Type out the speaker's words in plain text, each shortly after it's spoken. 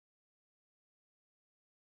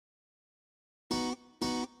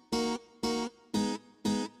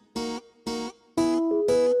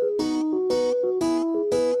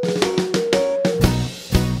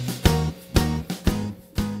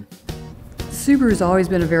Subaru's always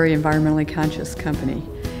been a very environmentally conscious company,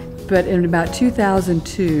 but in about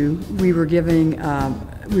 2002, we were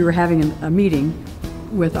having a meeting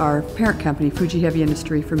with our parent company, Fuji Heavy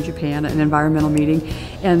Industries from Japan, an environmental meeting,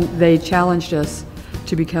 and they challenged us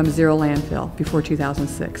to become zero landfill before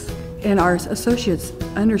 2006. And our associates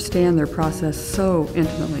understand their process so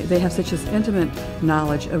intimately. They have such an intimate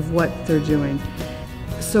knowledge of what they're doing.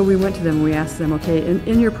 So we went to them and we asked them, okay,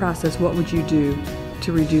 in your process, what would you do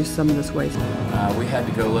to reduce some of this waste? We had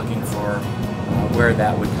to go looking for where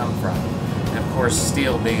that would come from. And of course,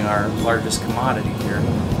 steel being our largest commodity here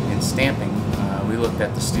in stamping, we looked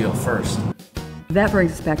at the steel first. That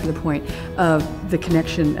brings us back to the point of the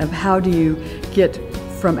connection of how do you get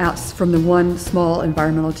from the one small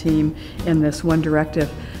environmental team and this one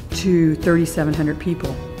directive to 3,700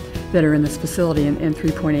 people that are in this facility in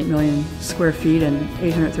 3.8 million square feet and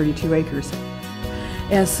 832 acres.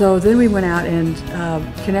 And so then we went out and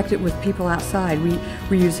connected with people outside.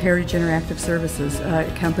 We use Heritage Interactive Services,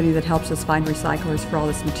 a company that helps us find recyclers for all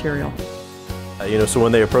this material. So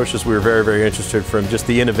when they approached us, we were very, very interested from just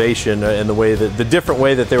the innovation and the different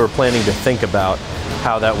way that they were planning to think about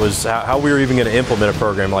how we were even going to implement a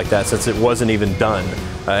program like that, since it wasn't even done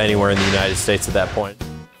anywhere in the United States at that point.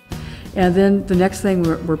 And then the next thing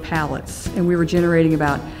were pallets, and we were generating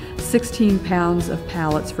about 16 pounds of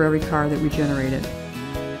pallets for every car that we generated.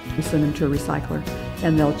 We send them to a recycler,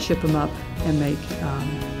 and they'll chip them up and make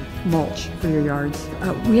mulch for your yards.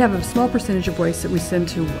 We have a small percentage of waste that we send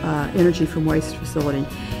to energy from waste facility,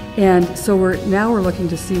 and so now we're looking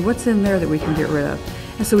to see what's in there that we can get rid of.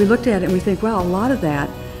 And so we looked at it and we think, well, a lot of that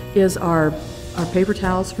is our paper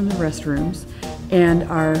towels from the restrooms and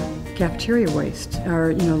our cafeteria waste,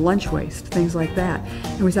 our lunch waste, things like that.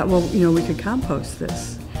 And we thought, well, we could compost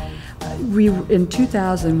this. In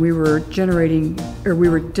 2000, we were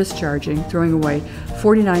discharging, throwing away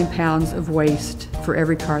 49 pounds of waste for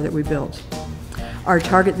every car that we built. Our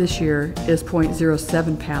target this year is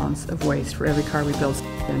 0.07 pounds of waste for every car we build.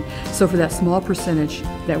 So for that small percentage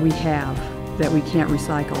that we have that we can't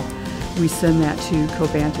recycle, we send that to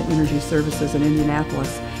Covanta Energy Services in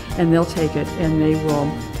Indianapolis, and they'll take it and they will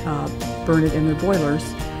burn it in their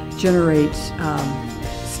boilers, generate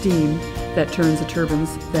steam that turns the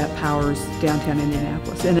turbines that powers downtown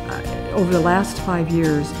Indianapolis. And over the last 5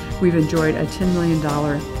 years, we've enjoyed a $10 million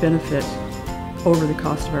benefit over the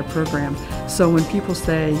cost of our program. So when people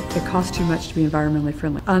say it costs too much to be environmentally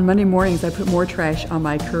friendly, on Monday mornings I put more trash on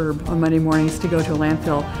my curb on Monday mornings to go to a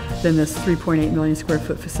landfill than this 3.8 million square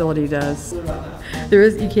foot facility does.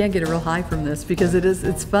 You can't get a real high from this because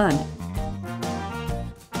it's fun.